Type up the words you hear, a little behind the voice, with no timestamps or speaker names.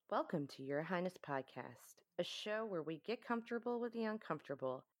Welcome to Your Highness Podcast, a show where we get comfortable with the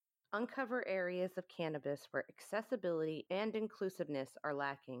uncomfortable, uncover areas of cannabis where accessibility and inclusiveness are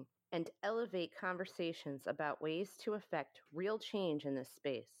lacking, and elevate conversations about ways to effect real change in this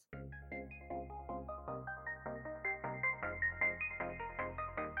space.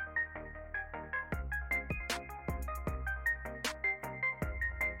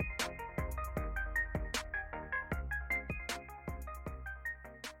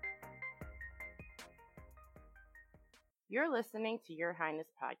 You're listening to Your Highness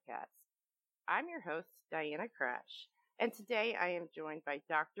Podcast. I'm your host, Diana Crash, and today I am joined by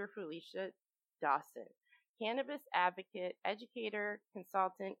Dr. Felicia Dawson, cannabis advocate, educator,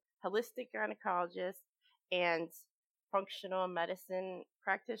 consultant, holistic gynecologist, and functional medicine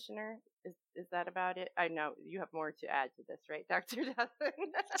practitioner. Is that about it? I know you have more to add to this, right, Dr. Dawson?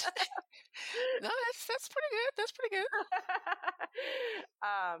 No, that's pretty good. That's pretty good.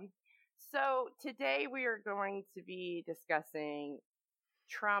 So today we are going to be discussing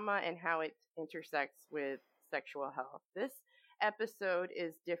trauma and how it intersects with sexual health. This episode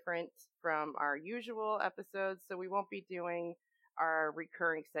is different from our usual episodes, so we won't be doing our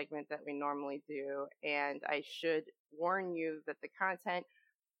recurring segment that we normally do. And I should warn you that the content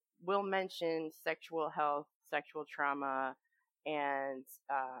will mention sexual health, sexual trauma, and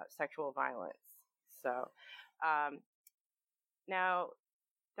sexual violence. So now,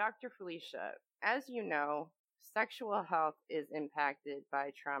 Dr. Felicia, as you know, sexual health is impacted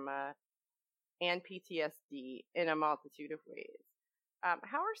by trauma and PTSD in a multitude of ways.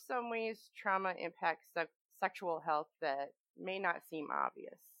 How are some ways trauma impacts sexual health that may not seem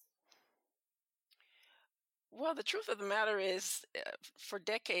obvious? Well, the truth of the matter is, for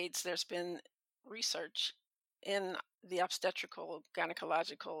decades, there's been research in the obstetrical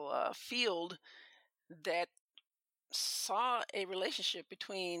gynecological field that saw a relationship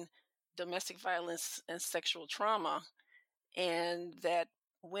between domestic violence and sexual trauma, and that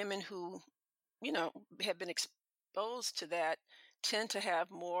women who, have been exposed to that tend to have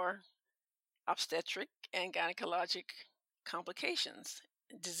more obstetric and gynecologic complications,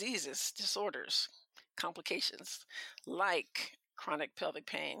 diseases, disorders, complications like chronic pelvic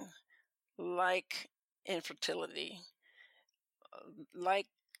pain, like infertility, like,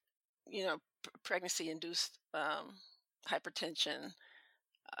 pregnancy-induced hypertension.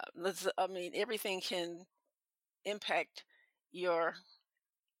 Everything can impact your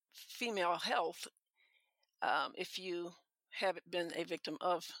female health if you have been a victim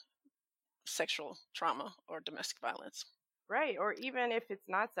of sexual trauma or domestic violence. Right. Or even if it's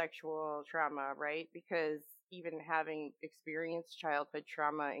not sexual trauma, right? Because even having experienced childhood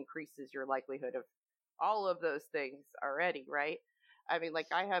trauma increases your likelihood of all of those things already, right? I mean, like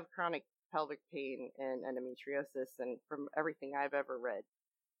I have chronic pelvic pain and endometriosis, and from everything I've ever read,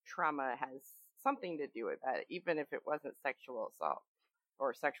 trauma has something to do with that, even if it wasn't sexual assault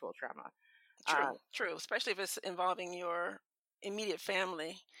or sexual trauma. True. Especially if it's involving your immediate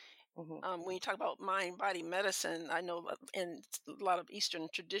family. Mm-hmm. When you talk about mind-body medicine, I know in a lot of Eastern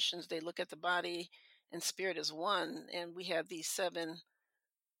traditions, they look at the body and spirit as one, and we have these 7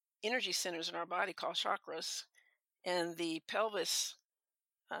 energy centers in our body called chakras, and the pelvis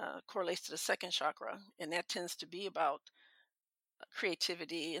correlates to the second chakra, and that tends to be about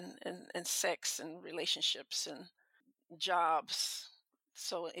creativity and sex and relationships and jobs.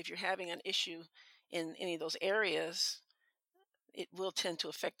 So if you're having an issue in any of those areas, it will tend to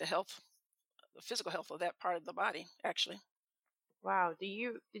affect the physical health of that part of the body, actually. Wow. Did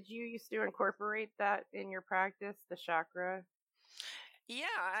you used to incorporate that in your practice, the chakra?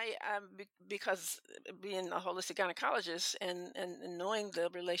 Yeah, because being a holistic gynecologist and knowing the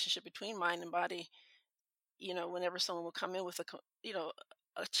relationship between mind and body, whenever someone will come in with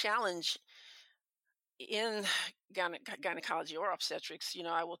a challenge in gynecology or obstetrics,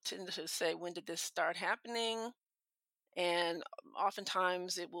 I will tend to say, when did this start happening? And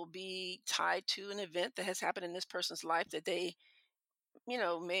oftentimes it will be tied to an event that has happened in this person's life that they,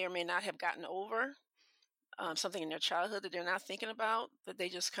 may or may not have gotten over. Something in their childhood that they're not thinking about, that they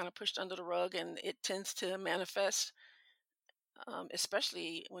just kind of pushed under the rug, and it tends to manifest,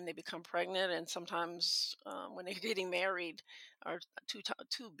 especially when they become pregnant, and sometimes when they're getting married, are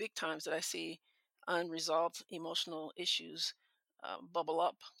two big times that I see unresolved emotional issues bubble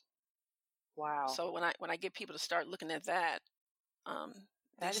up. Wow! So when I get people to start looking at that,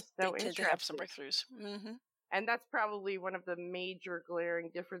 that is so they tend to have some breakthroughs. Mm-hmm. And that's probably one of the major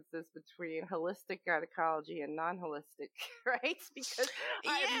glaring differences between holistic gynecology and non-holistic, right? Because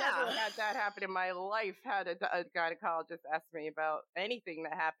I've never had that happen in my life, had a gynecologist ask me about anything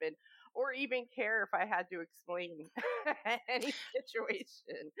that happened. or even care if I had to explain any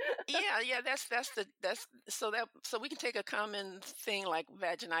situation. Yeah. So we can take a common thing like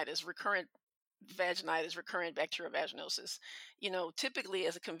vaginitis, recurrent bacterial vaginosis. Typically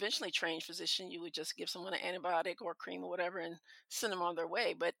as a conventionally trained physician, you would just give someone an antibiotic or cream or whatever and send them on their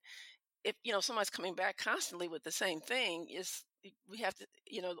way. But if somebody's coming back constantly with the same thing, is we have to,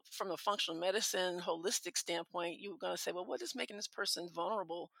 from a functional medicine holistic standpoint, you're going to say, well, what is making this person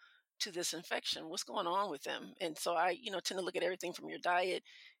vulnerable to this infection? What's going on with them? And so I tend to look at everything from your diet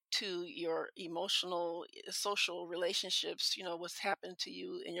to your emotional, social relationships, what's happened to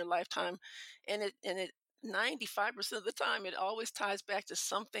you in your lifetime. And it 95% of the time it always ties back to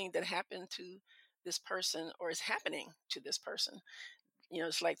something that happened to this person or is happening to this person.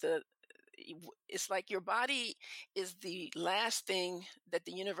 It's like it's like your body is the last thing that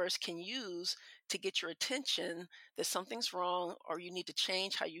the universe can use to get your attention that something's wrong, or you need to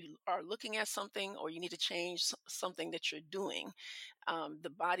change how you are looking at something, or you need to change something that you're doing. The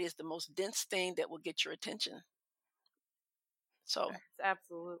body is the most dense thing that will get your attention. So That's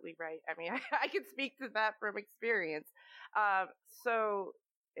absolutely right. I mean, I can speak to that from experience. So,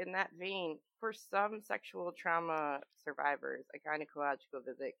 in that vein, for some sexual trauma survivors, a gynecological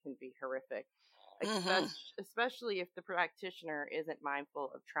visit can be horrific, mhm. especially if the practitioner isn't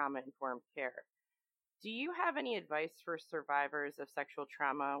mindful of trauma informed care. Do you have any advice for survivors of sexual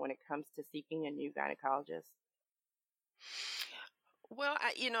trauma when it comes to seeking a new gynecologist? Well,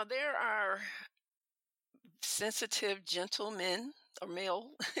 there are sensitive, gentle men or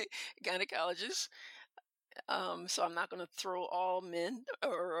male gynecologists. So I'm not going to throw all men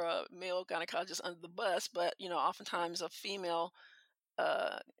or male gynecologists under the bus, but oftentimes a female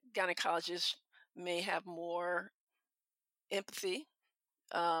uh, gynecologist may have more empathy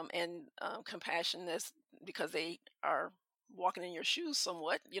and compassion, as because they are walking in your shoes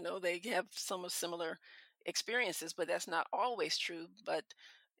somewhat. They have some of similar experiences, but that's not always true. But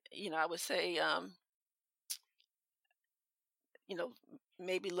I would say you know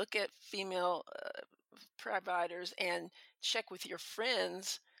maybe look at female providers and check with your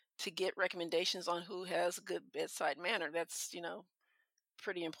friends to get recommendations on who has good bedside manner. That's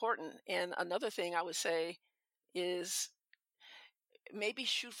pretty important. And another thing I would say is maybe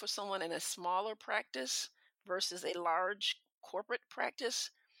shoot for someone in a smaller practice versus a large corporate practice.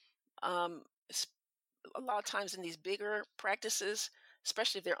 um, s- a lot of times in these bigger practices,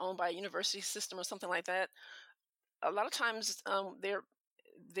 especially if they're owned by a university system or something like that, a lot of times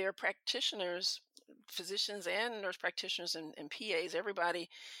their practitioners, physicians and nurse practitioners and PAs, everybody,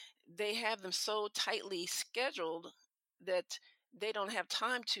 they have them so tightly scheduled that they don't have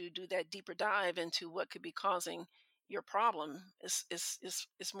time to do that deeper dive into what could be causing your problem.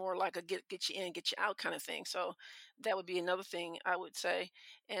 It's more like a get you in, get you out kind of thing. So that would be another thing I would say.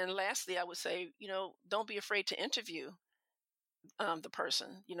 And lastly, I would say, don't be afraid to interview the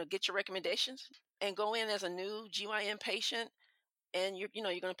person. Get your recommendations and go in as a new GYN patient, and you're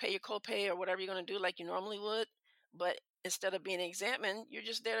going to pay your copay or whatever you're going to do like you normally would. But instead of being examined, you're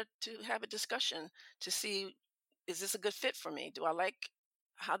just there to have a discussion to see, is this a good fit for me? Do I like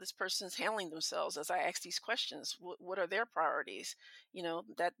how this person's handling themselves as I ask these questions? What are their priorities?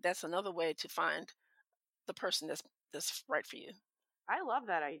 That's another way to find the person that's right for you. I love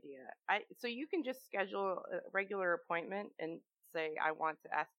that idea. So you can just schedule a regular appointment and say I want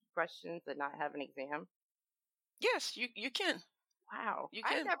to ask you questions and not have an exam. Yes, you can. Wow, You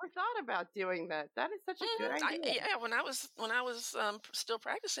I can. never thought about doing that. That is such a good idea. Yeah, when I was still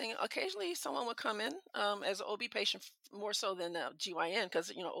practicing, occasionally someone would come in as an OB patient, more so than GYN,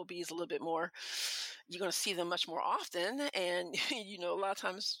 because OB is a little bit more. You're going to see them much more often, and a lot of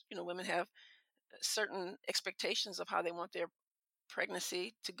times women have certain expectations of how they want their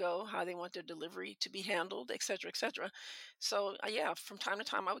pregnancy to go, how they want their delivery to be handled, et cetera, et cetera. So yeah, from time to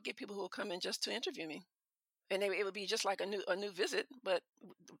time, I would get people who will come in just to interview me, and it would be just like a new visit, but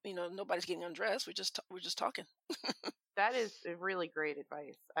nobody's getting undressed. We're just talking. That is a really great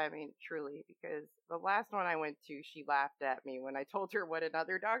advice. I mean, truly, because the last one I went to, she laughed at me when I told her what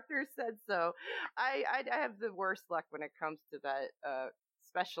another doctor said. So I have the worst luck when it comes to that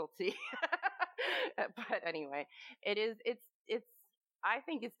specialty. But anyway, it's I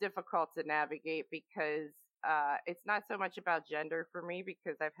think it's difficult to navigate because it's not so much about gender for me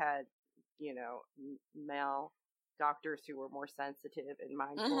because I've had male doctors who were more sensitive and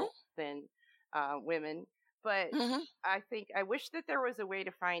Hmm. mindful than women. But Hmm. I think I wish that there was a way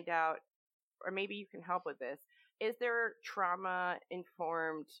to find out, or maybe you can help with this. Is there trauma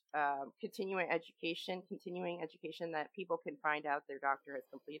informed continuing education that people can find out their doctor has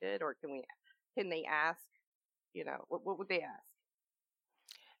completed, or can they ask? What would they ask?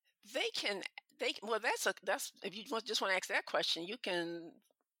 They can. Well, that's if you just want to ask that question, you can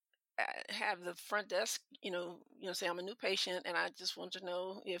have the front desk, say I'm a new patient and I just want to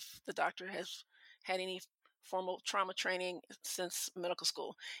know if the doctor has had any formal trauma training since medical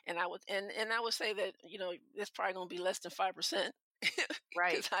school. And I would say that, it's probably going to be less than 5%.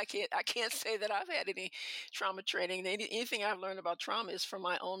 Right. Because I can't say that I've had any trauma training. Anything I've learned about trauma is from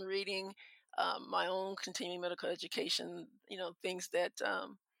my own reading, my own continuing medical education, things that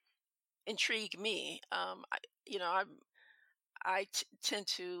intrigue me. I tend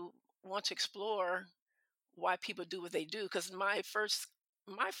to want to explore why people do what they do, because my first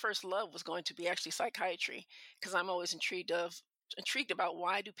love was going to be actually psychiatry, because I'm always intrigued about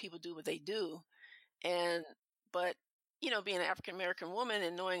why do people do what they do. And but being an African American woman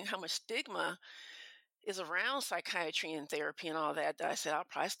and knowing how much stigma is around psychiatry and therapy and all that, I said I'll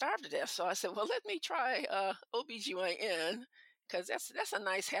probably starve to death. So I said, well, let me try OBGYN, because that's a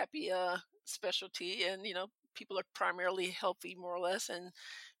nice happy specialty. And people are primarily healthy, more or less, and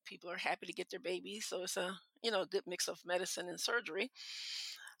people are happy to get their babies, so it's a good mix of medicine and surgery.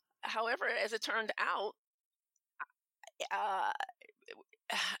 However, as it turned out, uh,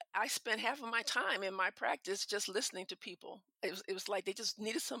 I spent half of my time in my practice just listening to people. It was like they just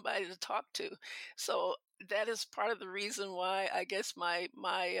needed somebody to talk to. So that is part of the reason why I guess my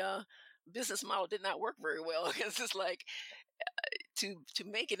business model did not work very well. Because it's like, to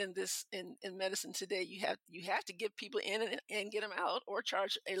make it in medicine today, you have to get people in and get them out, or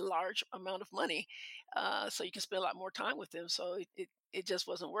charge a large amount of money, so you can spend a lot more time with them. So it just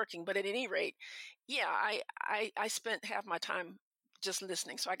wasn't working. But at any rate, yeah, I spent half my time just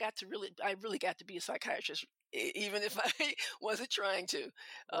listening. So I really got to be a psychiatrist, even if I wasn't trying to.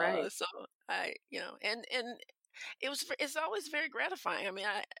 Right. So and it's always very gratifying. I mean,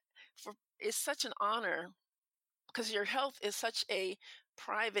 it's such an honor, because your health is such a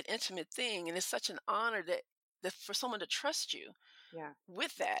private, intimate thing, and it's such an honor that for someone to trust you Yeah.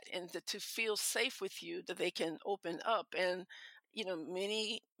 with that, and to feel safe with you, that they can open up. And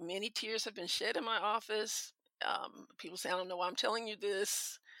many tears have been shed in my office. People say, I don't know why I'm telling you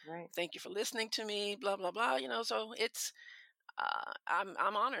this. Right. Thank you for listening to me, blah blah blah. So it's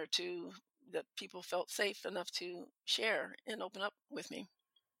I'm honored that people felt safe enough to share and open up with me.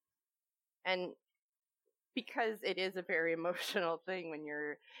 And because it is a very emotional thing when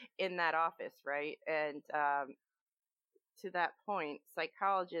you're in that office, right? And to that point,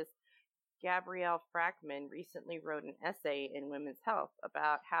 psychologist Gabrielle Frackman recently wrote an essay in Women's Health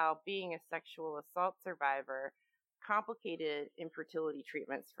about how being a sexual assault survivor complicated infertility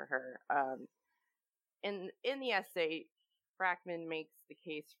treatments for her. In the essay, Frackman makes the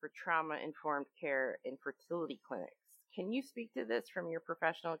case for trauma-informed care in fertility clinics. Can you speak to this from your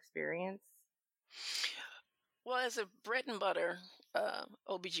professional experience? Well, as a bread and butter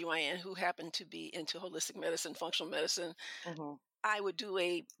OBGYN who happened to be into holistic medicine, functional medicine, Mm-hmm. I would do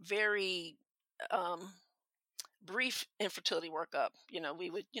a very um, brief infertility workup. We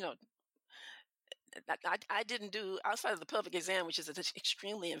would, I didn't do, outside of the pelvic exam, which is an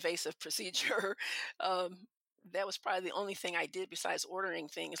extremely invasive procedure. um, that was probably the only thing I did besides ordering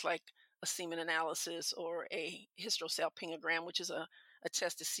things like a semen analysis or a hysterosalpingogram, which is a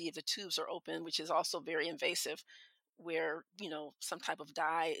test to see if the tubes are open, which is also very invasive, where some type of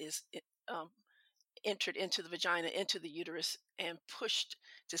dye is um, entered into the vagina, into the uterus, and pushed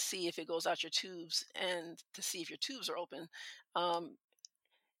to see if it goes out your tubes and to see if your tubes are open. um,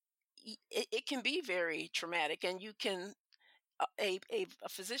 it can be very traumatic, and you can a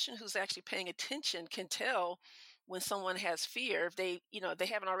physician who's actually paying attention can tell when someone has fear, if they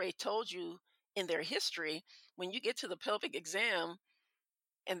haven't already told you in their history. When you get to the pelvic exam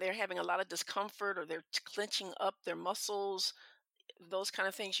and they're having a lot of discomfort, or they're clenching up their muscles, those kind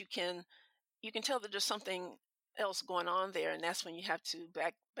of things, you can tell that there's something else going on there. And that's when you have to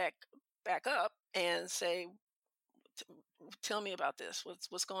back up and say, tell me about this.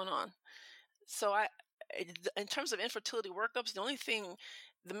 What's going on? So in terms of infertility workups, the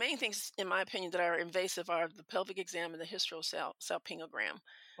main things, in my opinion, that are invasive are the pelvic exam and the hysterosalpingogram.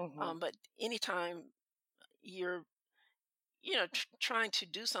 Mm-hmm. But anytime you're, trying to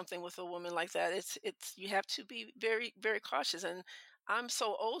do something with a woman like that, it's you have to be very, very cautious. And I'm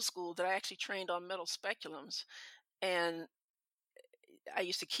so old school that I actually trained on metal speculums, and I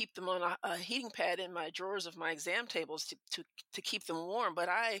used to keep them on a heating pad in my drawers of my exam tables to keep them warm. But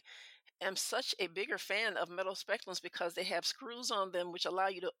I am such a bigger fan of metal speculums because they have screws on them which allow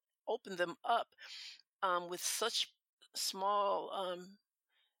you to open them up with such small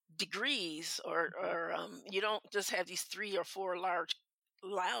degrees, Mm-hmm. or you don't just have these 3 or 4 large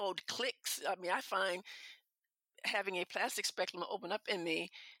loud clicks. I mean, I find having a plastic speculum open up in me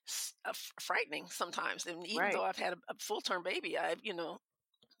frightening sometimes. And even Right. though I've had a full-term baby,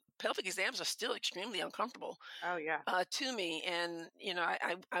 pelvic exams are still extremely uncomfortable Oh, yeah. to me. And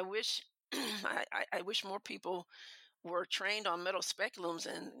I wish I wish more people were trained on metal speculums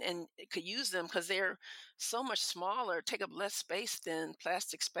and could use them, because they're so much smaller, take up less space than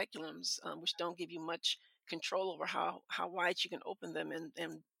plastic speculums, which don't give you much control over how wide you can open them,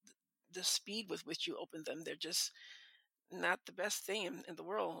 and the speed with which you open them. They're just not the best thing in the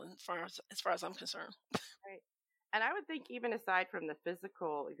world, as far as I'm concerned. Right. And I would think, even aside from the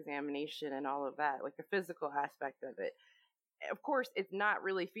physical examination and all of that, like the physical aspect of it, of course, it's not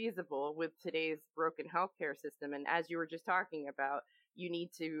really feasible with today's broken healthcare system. And as you were just talking about, you need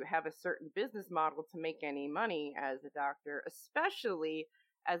to have a certain business model to make any money as a doctor, especially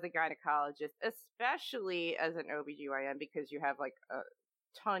as a gynecologist, especially as an OBGYN, because you have like a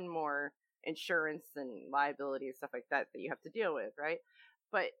ton more insurance and liability and stuff like that that you have to deal with, right?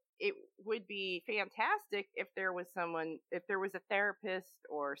 But it would be fantastic if there was a therapist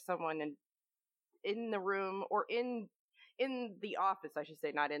or someone in the room, or in the office, I should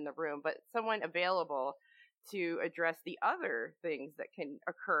say, not in the room, but someone available to address the other things that can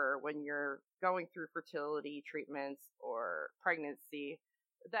occur when you're going through fertility treatments or pregnancy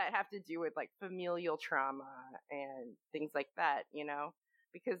that have to do with like familial trauma and things like that,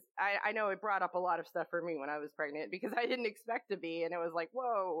 because I know it brought up a lot of stuff for me when I was pregnant, because I didn't expect to be. And it was like,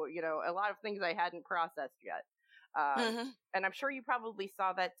 whoa, a lot of things I hadn't processed yet. Hmm. And I'm sure you probably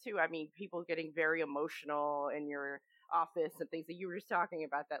saw that too. I mean, people getting very emotional in your office and things that you were just talking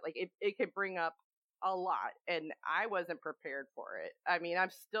about, that like it could bring up a lot, and I wasn't prepared for it. I mean,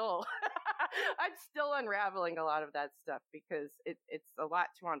 I'm still I'm still unraveling a lot of that stuff, because it's a lot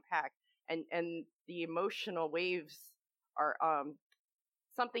to unpack, and the emotional waves are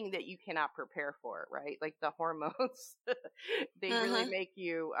something that you cannot prepare for, right? Like the hormones, they really Hmm. make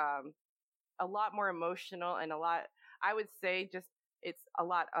you a lot more emotional, and I would say, just it's a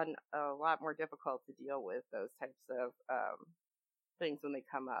lot more difficult to deal with those types of things when they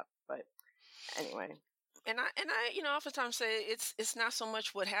come up. But anyway. And I oftentimes say it's not so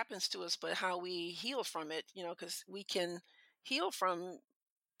much what happens to us, but how we heal from it. Because we can heal from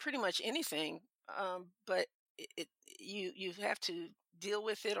pretty much anything, but you have to deal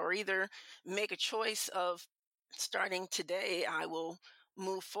with it, or either make a choice of, starting today, I will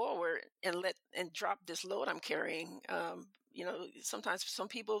move forward and drop this load I'm carrying. Sometimes some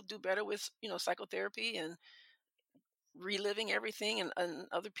people do better with psychotherapy and reliving everything, and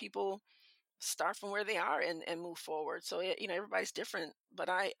other people start from where they are and move forward. So everybody's different, but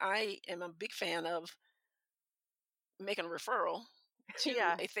I am a big fan of making a referral to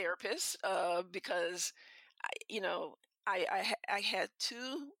Yeah. a therapist, because I, you know I had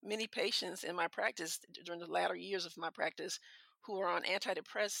too many patients in my practice during the latter years of my practice who were on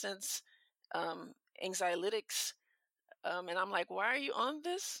antidepressants, um, anxiolytics, and I'm like, why are you on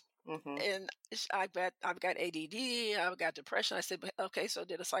this? Mhm. And I've got ADD, I've got depression. I said, okay, so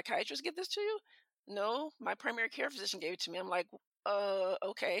did a psychiatrist give this to you? No, my primary care physician gave it to me. I'm like,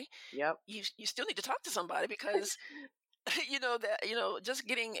 okay, Yep. you still need to talk to somebody, because just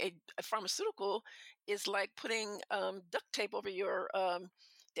getting a pharmaceutical is like putting duct tape over your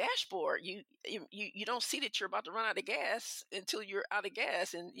dashboard. You don't see that you're about to run out of gas until you're out of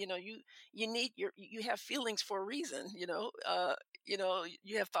gas, and you have feelings for a reason.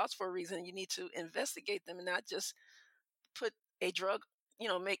 You have thoughts for a reason. You need to investigate them, and not just put a drug.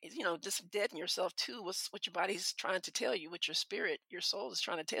 Just deaden yourself to what your body's trying to tell you, what your spirit, your soul is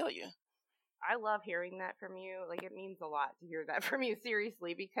trying to tell you. I love hearing that from you. Like, it means a lot to hear that from you,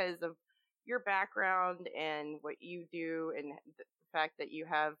 seriously, because of your background and what you do, and the fact that you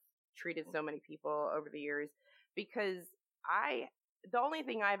have treated so many people over the years. Because I, the only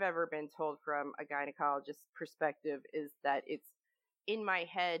thing I've ever been told from a gynecologist's perspective is that it's in my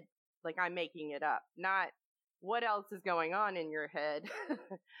head, like I'm making it up, not what else is going on in your head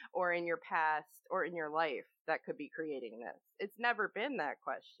or in your past or in your life that could be creating this. It's never been that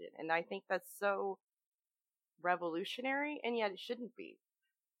question. And I think that's so revolutionary, and yet it shouldn't be,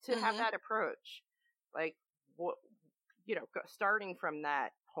 to have Hmm. that approach. Like, what, starting from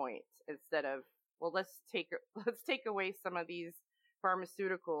that point, instead of, well, let's take away some of these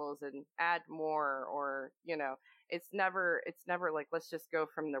pharmaceuticals and add more, or it's never like, let's just go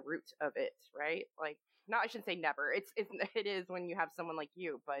from the root of it, right? Like, no, I shouldn't say never. It is when you have someone like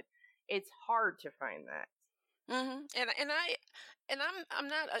you, but it's hard to find that. Hmm. And I'm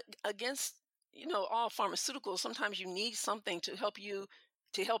not against all pharmaceuticals. Sometimes you need something to help you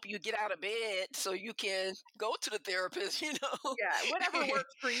to help you get out of bed so you can go to the therapist, Yeah, whatever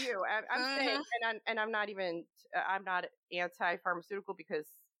works for you. I'm saying, Mhm. I'm not even, I'm not anti-pharmaceutical because,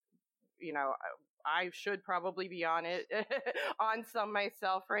 you know, I should probably be on it, on some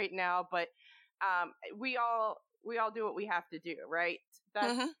myself right now, but we all do what we have to do, right?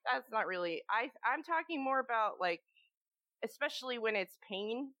 That's Mhm. that's not really. I'm talking more about like, especially when it's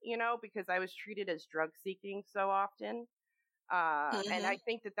pain, because I was treated as drug seeking so often, and I Mhm.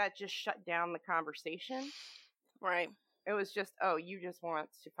 think that just shut down the conversation. Right. It was just, oh, you just want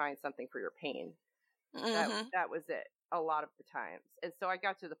to find something for your pain. That Mhm. that was it a lot of the times. And so I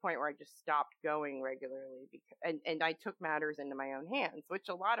got to the point where I just stopped going regularly because and I took matters into my own hands, which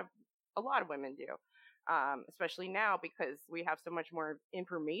a lot of women do. Especially now because we have so much more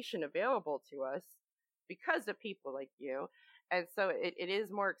information available to us because of people like you. And so it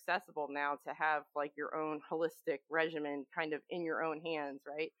is more accessible now to have like your own holistic regimen kind of in your own hands,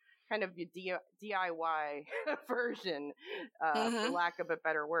 right? Kind of your DIY version, for Mhm. lack of a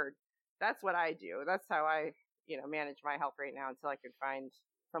better word. That's what I do. That's how I, manage my health right now until I could find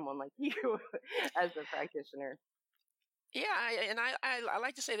someone like you as a practitioner. Yeah, I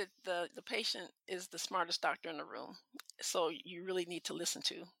like to say that the patient is the smartest doctor in the room. So you really need to listen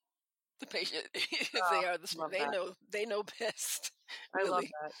to the patient. Oh, They are the love they that. know best, I love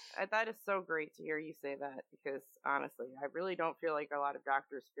really. that. That is so great to hear you say that because honestly, I really don't feel like a lot of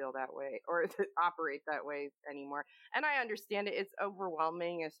doctors feel that way or operate that way anymore. And I understand it. It's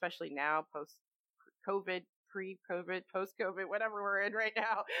overwhelming, especially now post COVID, pre-COVID, post-COVID, whatever we're in right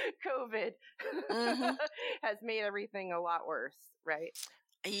now. COVID Mhm. has made everything a lot worse, right?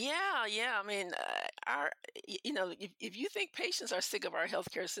 Yeah, yeah. I mean, if you think patients are sick of our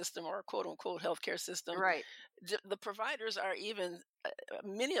healthcare system or quote unquote healthcare system, Right. the providers are even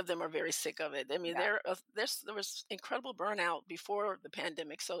many of them are very sick of it. I mean, Yeah. there was incredible burnout before the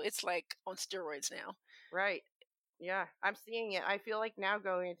pandemic, so it's like on steroids now. Right. Yeah, I'm seeing it. I feel like now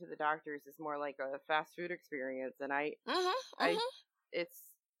going into the doctors is more like a fast food experience, and Mhm. I, Mhm. it's,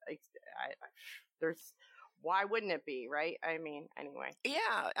 there's, why wouldn't it be, right? I mean, anyway.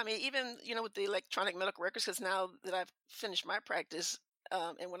 Yeah, I mean, even with the electronic medical records, because now that I've finished my practice,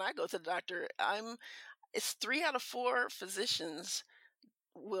 and when I go to the doctor, it's 3 out of 4 physicians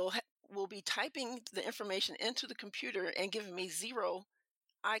will ha- will be typing the information into the computer and giving me zero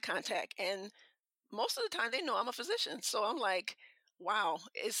eye contact, and most of the time they know I'm a physician, so I'm like, wow,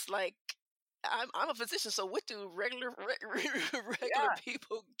 it's like I'm a physician, so what do regular Yeah.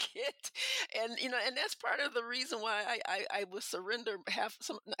 people get? And and that's part of the reason why I will surrender half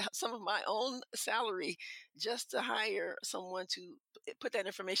some of my own salary just to hire someone to put that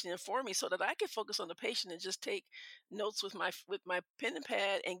information in for me, so that I can focus on the patient and just take notes with my pen and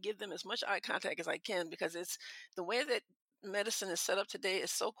pad and give them as much eye contact as I can, because it's the way that medicine is set up today is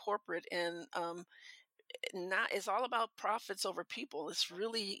so corporate, and not it's all about profits over people. It's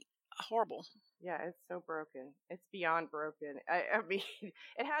really horrible. Yeah, it's so broken. It's beyond broken. I mean,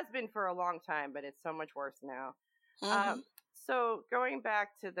 it has been for a long time, but it's so much worse now. Hmm. Um, so going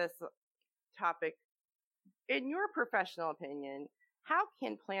back to this topic, in your professional opinion, how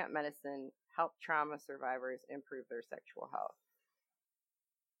can plant medicine help trauma survivors improve their sexual health?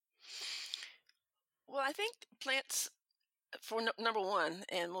 Well, I think plants, for number one,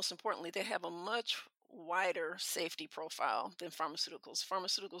 and most importantly, they have a much wider safety profile than pharmaceuticals.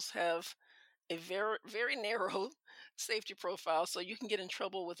 Pharmaceuticals have a very narrow safety profile, so you can get in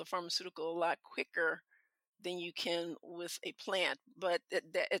trouble with a pharmaceutical a lot quicker than you can with a plant. But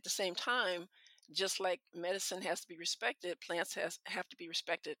at the same time, just like medicine has to be respected, plants have to be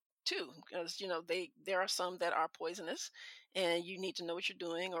respected too, because there are some that are poisonous, and you need to know what you're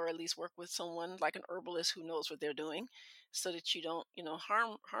doing, or at least work with someone like an herbalist who knows what they're doing, so that you don't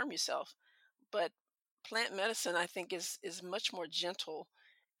harm yourself. But plant medicine, I think, is much more gentle,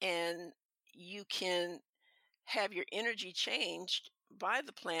 and you can have your energy changed by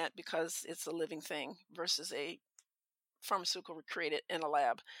the plant because it's a living thing versus a pharmaceutical created in a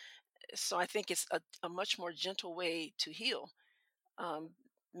lab. So I think it's a much more gentle way to heal. Um,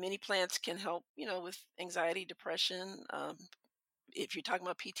 Many plants can help, with anxiety, depression. If you're talking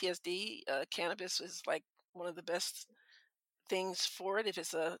about PTSD, cannabis is like one of the best things for it if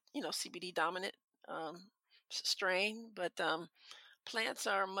it's a CBD dominant um, strain. But plants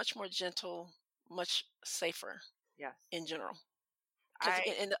are much more gentle, much safer Yes. in general. Because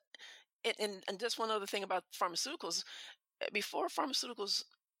I and just one other thing about pharmaceuticals, before pharmaceuticals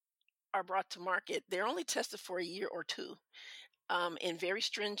are brought to market, they're only tested for a year or two, in very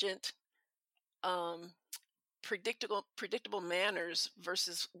stringent, um, predictable manners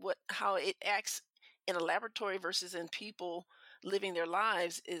versus how it acts in a laboratory versus in people. living their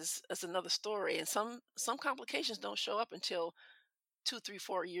lives is another story. And some complications don't show up until 2, 3,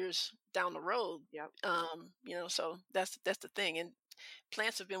 4 years down the road. Yep. So that's the thing. And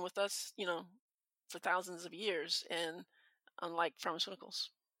plants have been with us, for thousands of years, and unlike pharmaceuticals.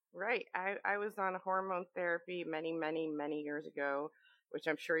 Right. I was on hormone therapy many, many, many years ago, which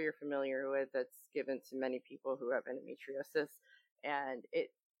I'm sure you're familiar with. That's given to many people who have endometriosis. And it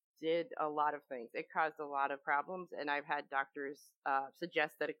did a lot of things. It caused a lot of problems. And I've had doctors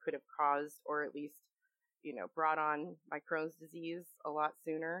suggest that it could have caused, or at least, brought on my Crohn's disease a lot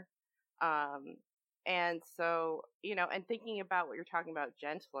sooner. And so, and thinking about what you're talking about,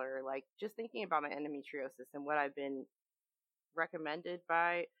 gentler, like just thinking about my endometriosis and what I've been recommended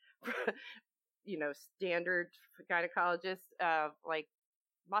by standard gynecologists of like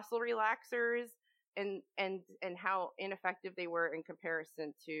muscle relaxers and how ineffective they were in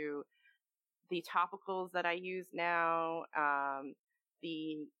comparison to the topicals that I use now,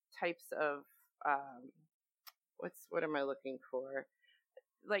 the types of what am I looking for,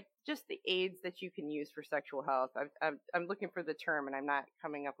 like just the aids that you can use for sexual health. I'm looking for the term and I'm not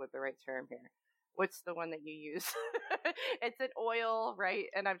coming up with the right term here. What's the one that you use? It's an oil, right?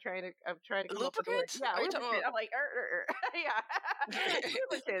 And I'm trying to come up with the word. Yeah, lubricant. I'm like, yeah,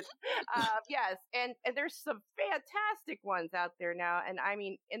 lubricants. Yes, and there's some fantastic ones out there now, and I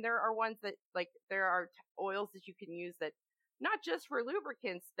mean, and there are ones that like there are oils that you can use that not just for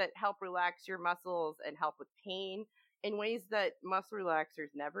lubricants that help relax your muscles and help with pain in ways that muscle relaxers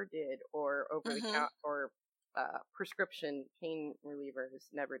never did, or over the counter or prescription pain relievers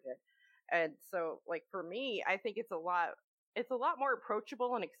never did. And so, like for me, I think it's a lot more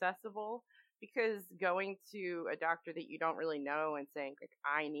approachable and accessible, because going to a doctor that you don't really know and saying like,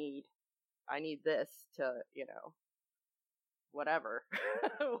 I need this to, whatever,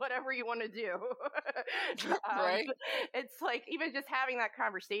 whatever you want to do. Right. It's like even just having that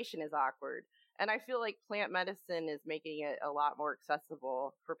conversation is awkward. And I feel like plant medicine is making it a lot more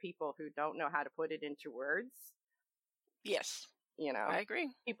accessible for people who don't know how to put it into words. Yes. I agree.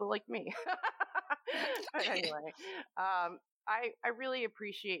 People like me. But anyway, I really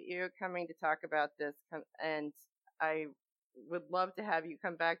appreciate you coming to talk about this, and I would love to have you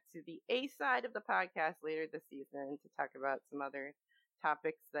come back to the A side of the podcast later this season to talk about some other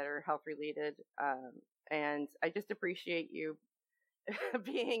topics that are health related. And I just appreciate you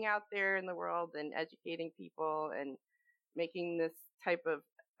being out there in the world and educating people and making this type of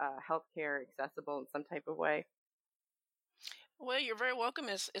healthcare accessible in some type of way. Well, you're very welcome.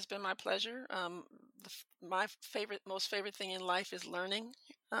 It's been my pleasure. My most favorite thing in life is learning.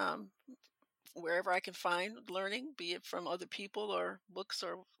 Wherever I can find learning, be it from other people or books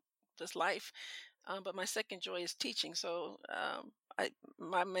or just life. But my second joy is teaching. So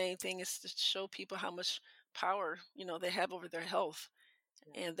my main thing is to show people how much power they have over their health,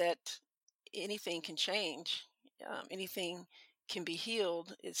 and that anything can change, anything can be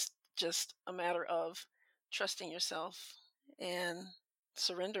healed. It's just a matter of trusting yourself and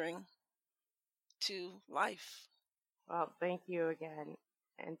surrendering to life. Well, thank you again.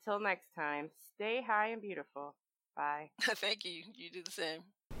 Until next time, stay high and beautiful. Bye. Thank you. You do the same.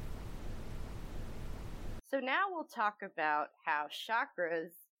 So now we'll talk about how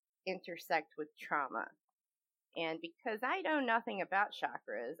chakras intersect with trauma. And because I know nothing about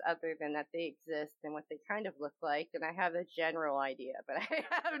chakras other than that they exist and what they kind of look like, and I have a general idea, but I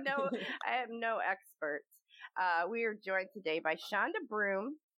have no experts. We are joined today by Shonda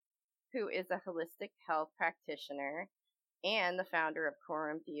Broom, who is a holistic health practitioner and the founder of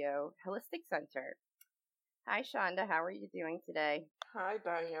Coram Deo Holistic Center. Hi, Shonda. How are you doing today? Hi,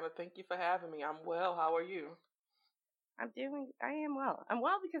 Diana. Thank you for having me. I'm well. How are you? I am well. I'm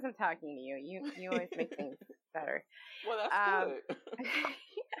well because I'm talking to you. You always make things better. Well, that's good.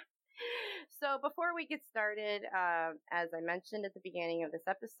 Yeah. So before we get started, as I mentioned at the beginning of this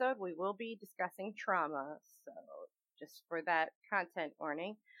episode, we will be discussing trauma. So just for that content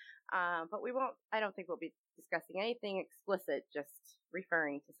warning. But I don't think we'll be discussing anything explicit, just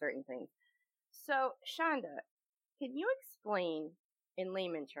referring to certain things. So, Shonda, can you explain in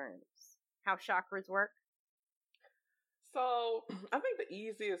layman terms how chakras work? So, I think the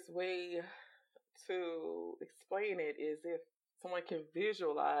easiest way to explain it is if someone can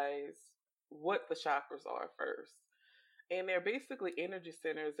visualize what the chakras are first. And they're basically energy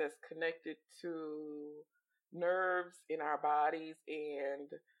centers that's connected to nerves in our bodies. And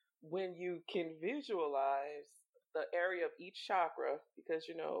when you can visualize the area of each chakra, because,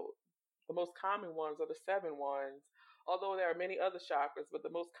 the most common ones are the 7 ones, although there are many other chakras, but the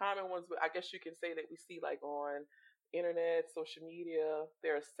most common ones, I guess you can say that we see like on internet, social media,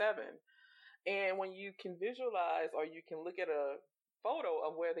 there are 7. And when you can visualize or you can look at a photo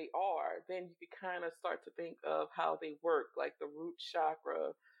of where they are, then you can kind of start to think of how they work, like the root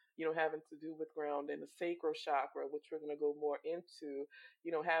chakra, having to do with ground, and the sacral chakra, which we're going to go more into,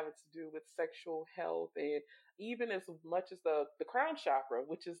 having to do with sexual health, and even as much as the crown chakra,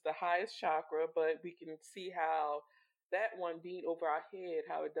 which is the highest chakra, but we can see how that one being over our head,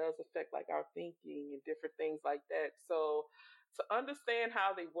 how it does affect like our thinking and different things like that. So to understand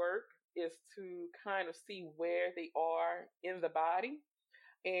how they work is to kind of see where they are in the body.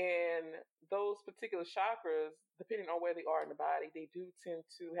 And those particular chakras, depending on where they are in the body, they do tend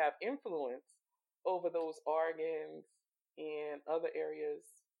to have influence over those organs and other areas,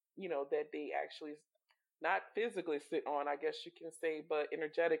 that they actually not physically sit on, I guess you can say, but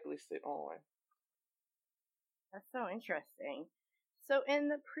energetically sit on. That's so interesting. So in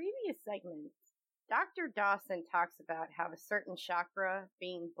the previous segment, Dr. Dawson talks about how a certain chakra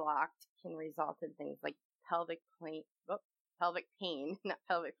being blocked can result in things like pelvic pain, not pelvic pain,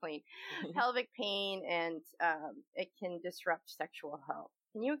 pelvic pain, and it can disrupt sexual health.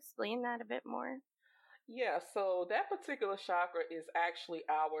 Can you explain that a bit more? Yeah, so that particular chakra is actually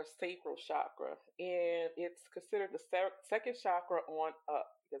our sacral chakra, and it's considered the second chakra on up,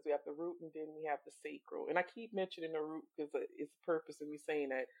 because we have the root and then we have the sacral. And I keep mentioning the root because it's the purpose of me saying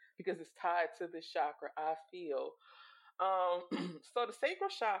that, because it's tied to this chakra, I feel. So the sacral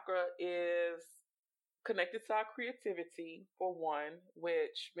chakra is connected to our creativity, for one,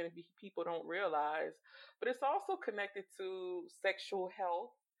 which many people don't realize, but it's also connected to sexual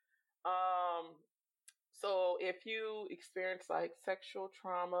health. So if you experience like sexual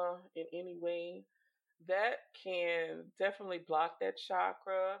trauma in any way, that can definitely block that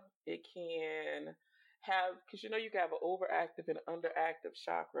chakra. It can have, because you can have an overactive and underactive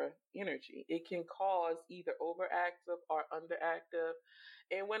chakra energy. It can cause either overactive or underactive.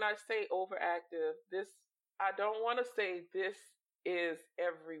 And when I say overactive, I don't want to say this is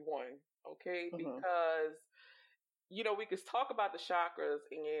everyone, okay? Mm-hmm. Because we could talk about the chakras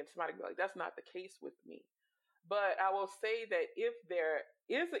and somebody be like, that's not the case with me. But I will say that if there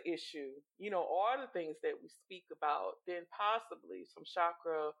is an issue, all the things that we speak about, then possibly some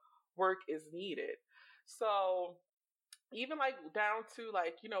chakra work is needed. So even like down to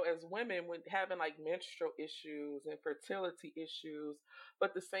like, as women when having like menstrual issues and fertility issues,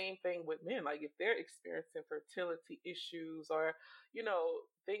 but the same thing with men, like if they're experiencing fertility issues or,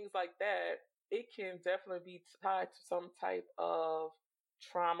 things like that, it can definitely be tied to some type of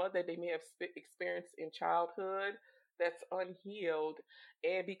trauma that they may have experienced in childhood that's unhealed.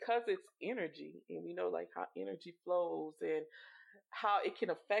 And because it's energy, and we know like how energy flows and how it can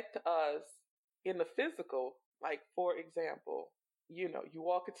affect us in the physical, like for example, you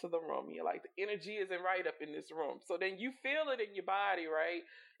walk into the room, you're like, the energy isn't right up in this room. So then you feel it in your body, right?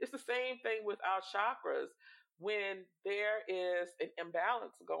 It's the same thing with our chakras. When there is an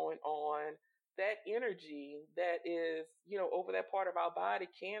imbalance going on, that energy that is, over that part of our body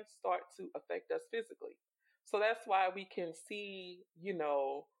can start to affect us physically. So that's why we can see,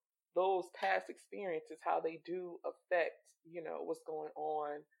 those past experiences, how they do affect, what's going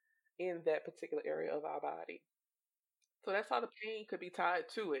on in that particular area of our body. So that's how the pain could be tied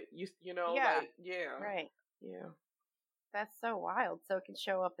to it. Right. Yeah. That's so wild. So it can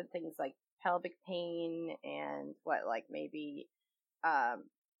show up in things like pelvic pain and maybe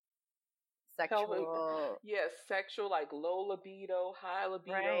sexual. Yes, sexual, like low libido, high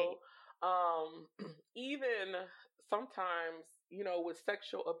libido. Right. Even sometimes, with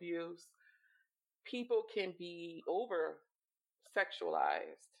sexual abuse, people can be over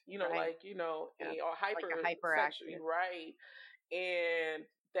sexualized, right. Or hyperactive, right? And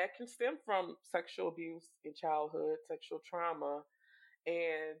that can stem from sexual abuse in childhood, sexual trauma,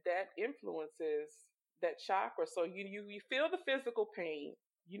 and that influences that chakra. So you feel the physical pain,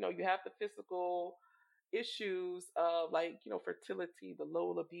 you have the physical issues of like, fertility, the low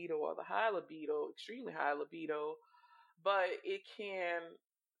libido or the high libido, extremely high libido, but it can,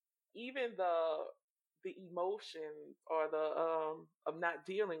 even the emotions or the of not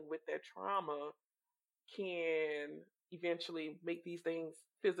dealing with that trauma can eventually make these things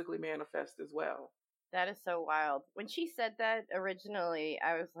physically manifest as well. That is so wild. When she said that originally,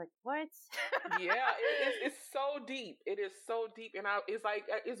 I was like, what? Yeah, it's so deep. It is so deep. And it's like,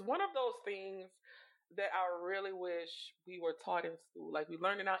 it's one of those things that I really wish we were taught in school. Like we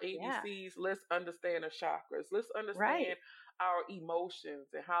learned in our ABCs, yeah. Let's understand the chakras. Let's understand our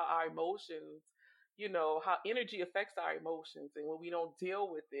emotions and how our emotions, how energy affects our emotions. And when we don't deal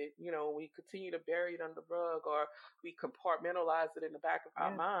with it, we continue to bury it under the rug or we compartmentalize it in the back of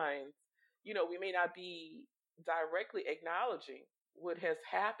our minds, we may not be directly acknowledging what has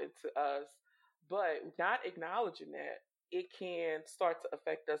happened to us, But not acknowledging that, it can start to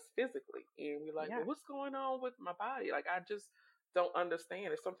affect us physically. And we're like, well, what's going on with my body? Like, I just don't understand.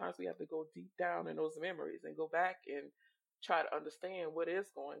 And sometimes we have to go deep down in those memories and go back and try to understand what is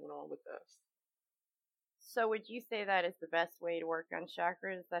going on with us. So would you say that is the best way to work on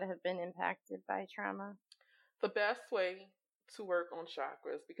chakras that have been impacted by trauma? The best way to work on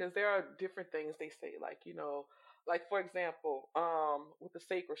chakras, because there are different things they say, like, like for example, with the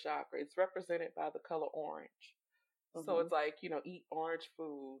sacral chakra, it's represented by the color orange. Mm-hmm. So it's like, eat orange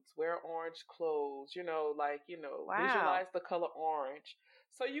foods, wear orange clothes, wow. Visualize the color orange.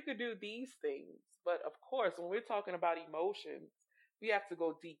 So you could do these things. But of course, when we're talking about emotions, we have to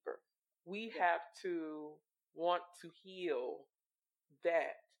go deeper. We have to want to heal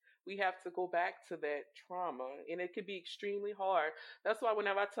that. We have to go back to that trauma, and it can be extremely hard. That's why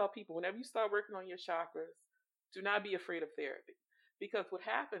whenever I tell people, whenever you start working on your chakras, do not be afraid of therapy. Because what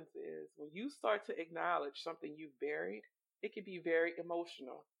happens is when you start to acknowledge something you've buried, it can be very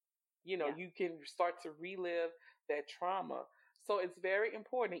emotional. You can start to relive that trauma. So it's very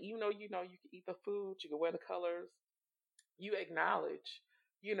important, even though, you can eat the food, you can wear the colors, you acknowledge,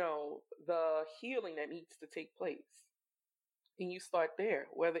 the healing that needs to take place. And you start there,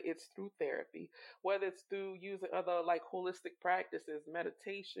 whether it's through therapy, whether it's through using other like holistic practices,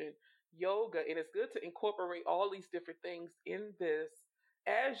 meditation, yoga. And it's good to incorporate all these different things in this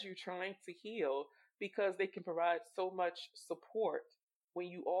as you're trying to heal, because they can provide so much support when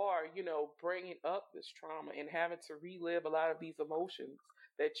you are, bringing up this trauma and having to relive a lot of these emotions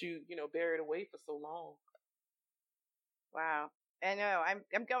that you buried away for so long. Wow. I know.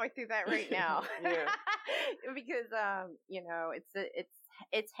 I'm going through that right now. Because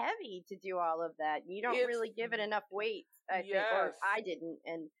it's heavy to do all of that. You don't really give it enough weight, I think, or I didn't.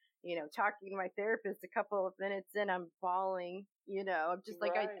 And talking to my therapist a couple of minutes in, I'm bawling. I'm just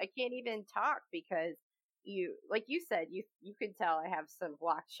like, I can't even talk because like you said, you can tell I have some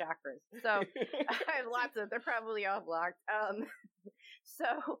blocked chakras. So I have lots of. They're probably all blocked. So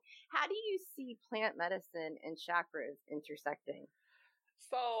how do you see plant medicine and chakras intersecting?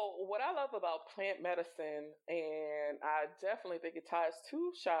 So what I love about plant medicine, and I definitely think it ties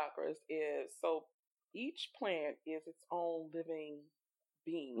to chakras, is so each plant is its own living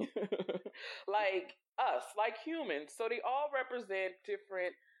being, like us, like humans. So they all represent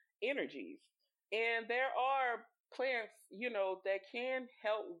different energies. And there are plants, that can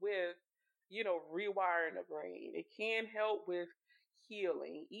help with, rewiring the brain. It can help with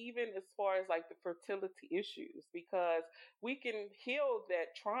healing, even as far as like the fertility issues, because we can heal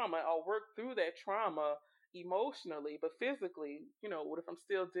that trauma or work through that trauma emotionally, but physically, what if I'm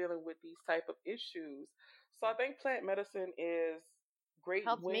still dealing with these type of issues? So I think plant medicine is great.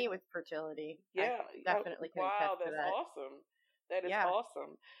 Helps me with fertility. Yeah, I definitely can wow, attest to that's that. awesome. That is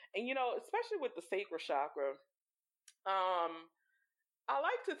awesome. And especially with the sacral chakra, I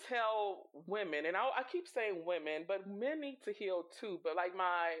like to tell women, and I keep saying women, but men need to heal too. But like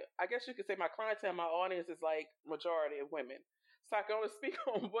I guess you could say my clientele, my audience is like majority of women. So I can only speak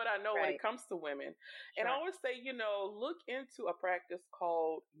on what I know when it comes to women. Sure. And I always say, look into a practice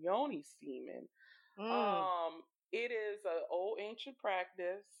called yoni steaming. It is an old ancient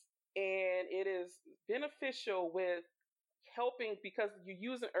practice, and it is beneficial with helping because you're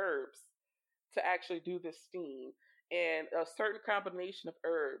using herbs to actually do this steam. And a certain combination of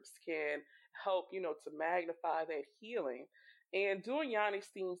herbs can help, to magnify that healing. And doing yoni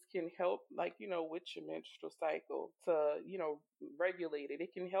steams can help, like, with your menstrual cycle to, regulate it.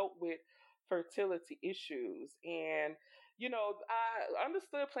 It can help with fertility issues. And, I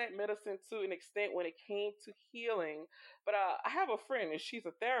understood plant medicine to an extent when it came to healing. But I have a friend, and she's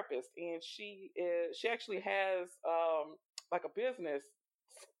a therapist, and she actually has like a business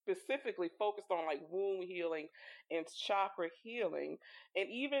specifically focused on like wound healing and chakra healing. And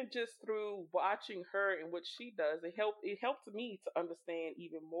even just through watching her and what she does, it helped me to understand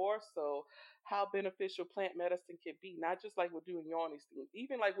even more so how beneficial plant medicine can be, not just like we're doing yoni steams,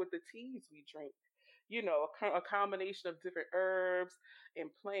 even like with the teas we drink, a combination of different herbs and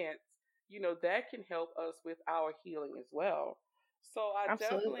plants, that can help us with our healing as well. So I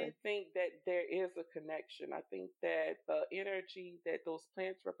definitely think that there is a connection. I think that the energy that those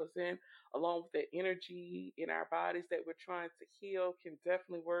plants represent, along with the energy in our bodies that we're trying to heal, can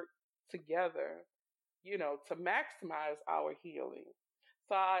definitely work together, to maximize our healing.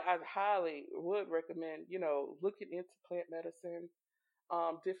 So I highly would recommend, looking into plant medicine,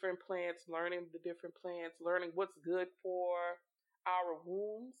 different plants, learning the different plants, learning what's good for our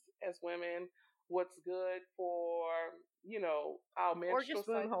wombs as women, what's good for, our menstrual or just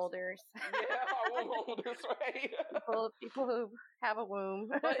womb holders. Yeah, our womb holders, right? people who have a womb.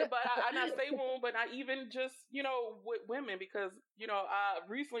 but I not say womb, but not even just, with women, because, I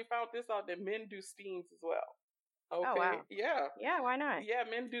recently found this out that men do steams as well. Okay. Oh, wow. Yeah. Yeah, why not? Yeah,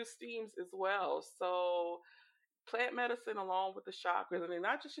 men do steams as well. So plant medicine along with the chakras, and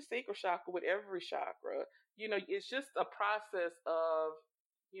not just your sacral chakra, with every chakra, it's just a process of,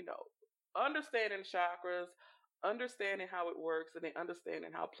 understanding chakras, understanding how it works, and then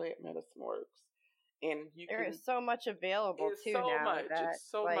understanding how plant medicine works. And there is so much available too so now. Much. It's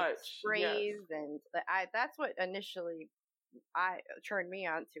so much sprays, yes. And that's what initially turned me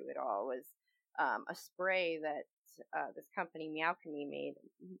onto it all, was a spray that this company Meowchemy made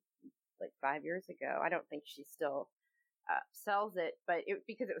like 5 years ago. I don't think she still sells it, but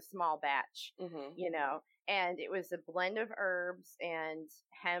because it was small batch, and it was a blend of herbs and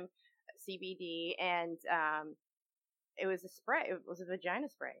hemp, CBD, and it was a spray. It was a vagina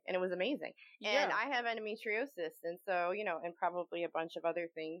spray, and it was amazing. Yeah. And I have endometriosis, and so, and probably a bunch of other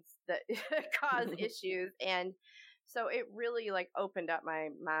things that cause issues. And so it really opened up my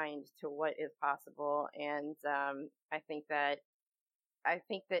mind to what is possible. And I think that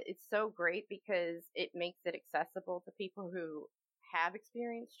it's so great because it makes it accessible to people who have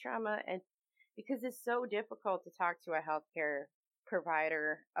experienced trauma, and because it's so difficult to talk to a healthcare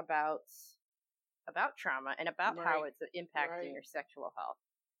provider about trauma and about how it's impacting your sexual health.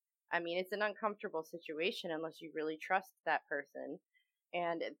 I mean, it's an uncomfortable situation unless you really trust that person,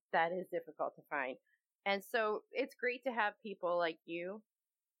 and that is difficult to find. And so it's great to have people like you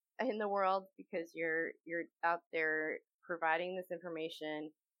in the world, because you're out there providing this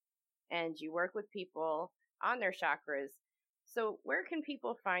information, and you work with people on their chakras. So where can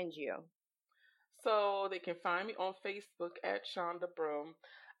people find you? So they can find me on Facebook at Shonda Broom.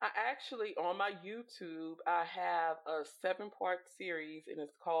 I actually, on my YouTube, I have a 7-part series, and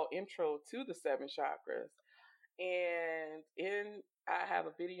it's called Intro to the 7 Chakras. And I have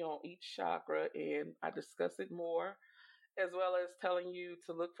a video on each chakra, and I discuss it more, as well as telling you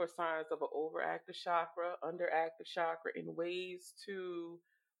to look for signs of an overactive chakra, underactive chakra, and ways to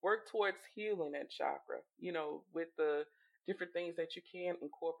work towards healing that chakra, with the different things that you can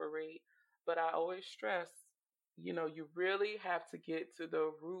incorporate. But I always stress, you really have to get to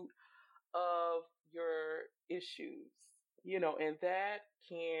the root of your issues, and that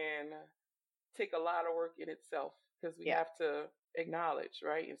can take a lot of work in itself, because we have to acknowledge,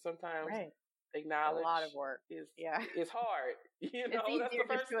 right? And sometimes acknowledge a lot of work it's hard. It's easier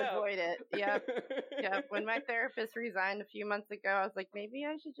that's the just to avoid it. Yeah. When my therapist resigned a few months ago, I was like, maybe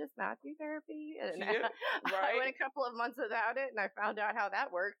I should just not do therapy. And I went a couple of months without it, and I found out how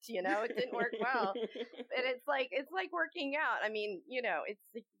that worked. It didn't work well. And it's like working out. I mean, it's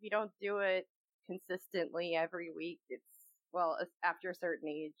like, if you don't do it consistently every week, after a certain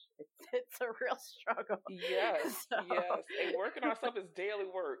age, it's a real struggle. Yes, yes. And working on stuff is daily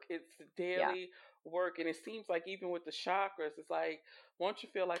work. It's daily work. And it seems like even with the chakras, it's like, once you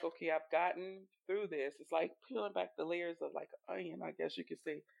feel like, okay, I've gotten through this, it's like peeling back the layers of like an onion, I guess you could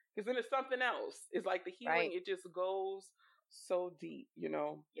say. Because then it's something else. It's like the healing, it just goes so deep,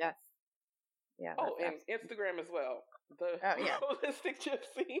 Yes. Yeah. Oh, and Instagram as well. The Holistic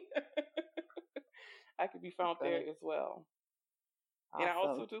Gypsy. I could be found there as well. Awesome. And I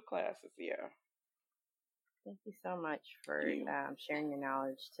also do classes, Thank you so much for sharing your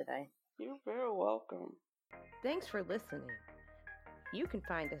knowledge today. You're very welcome. Thanks for listening. You can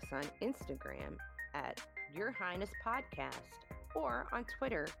find us on Instagram at Your Highness Podcast, or on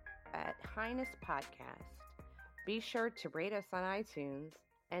Twitter at Highness Podcast. Be sure to rate us on iTunes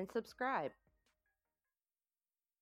and subscribe.